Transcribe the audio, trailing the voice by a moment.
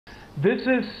This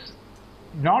is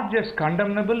not just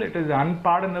condemnable, it is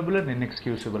unpardonable and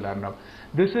inexcusable, Arnab.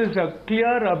 This is a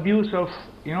clear abuse of,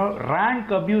 rank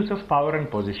abuse of power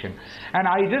and position. And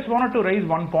I just wanted to raise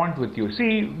one point with you.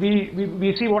 See,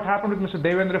 we see what happened with Mr.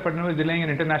 Devendra Fadnavis delaying an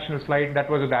international flight. That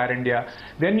was with Air India.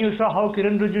 Then you saw how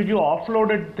Kiran Rijiju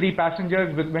offloaded 3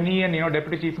 passengers when he and,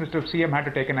 Deputy Chief Minister of CM had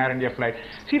to take an Air India flight.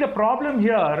 See, the problem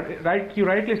here, right, you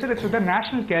rightly said, it's with the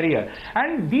national carrier.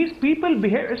 And these people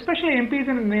behave, especially MPs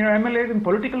and MLAs in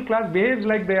political class, behaves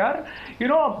like they are,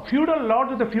 feudal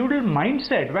lords with a feudal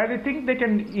mindset, where they think they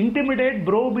can intimidate,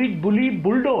 browbeat, bully,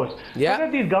 bulldoze. Yeah. So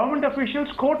that these government officials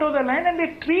quote the line, and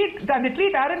they treat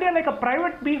Air India like a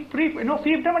private fiefdom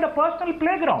and a personal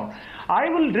playground. I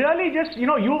will really just,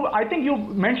 I think you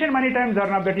mentioned many times,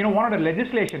 Arnab, that wanted a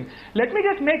legislation. Let me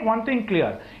just make one thing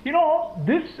clear.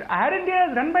 This Air India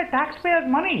is run by taxpayers'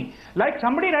 money. Like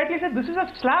somebody rightly said, this is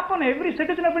a slap on every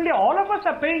citizen of India. All of us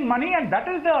are paying money, and that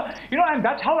is and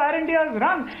that's how Air India is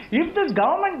run. If this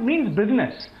government means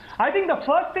business, I think the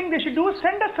first thing they should do is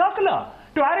send a circular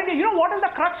to Air India. What is the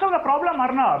crux of the problem,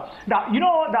 Arnab? The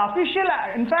official,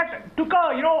 in fact, took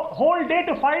a whole day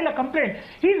to file a complaint.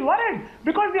 He's worried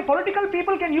because the political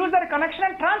people can use their connection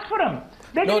and transfer him.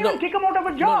 They can even kick him out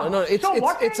of a job. It's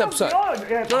absurd. It's absurd.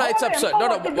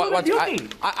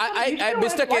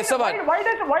 Mr. Kesavan. Why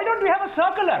don't we have a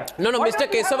circular?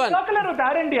 Mr. Kesavan. Circular with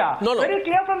Air India. Very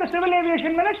clear from the Civil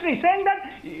Aviation Ministry saying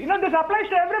that this applies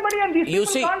to everybody and these people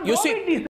can't go with these.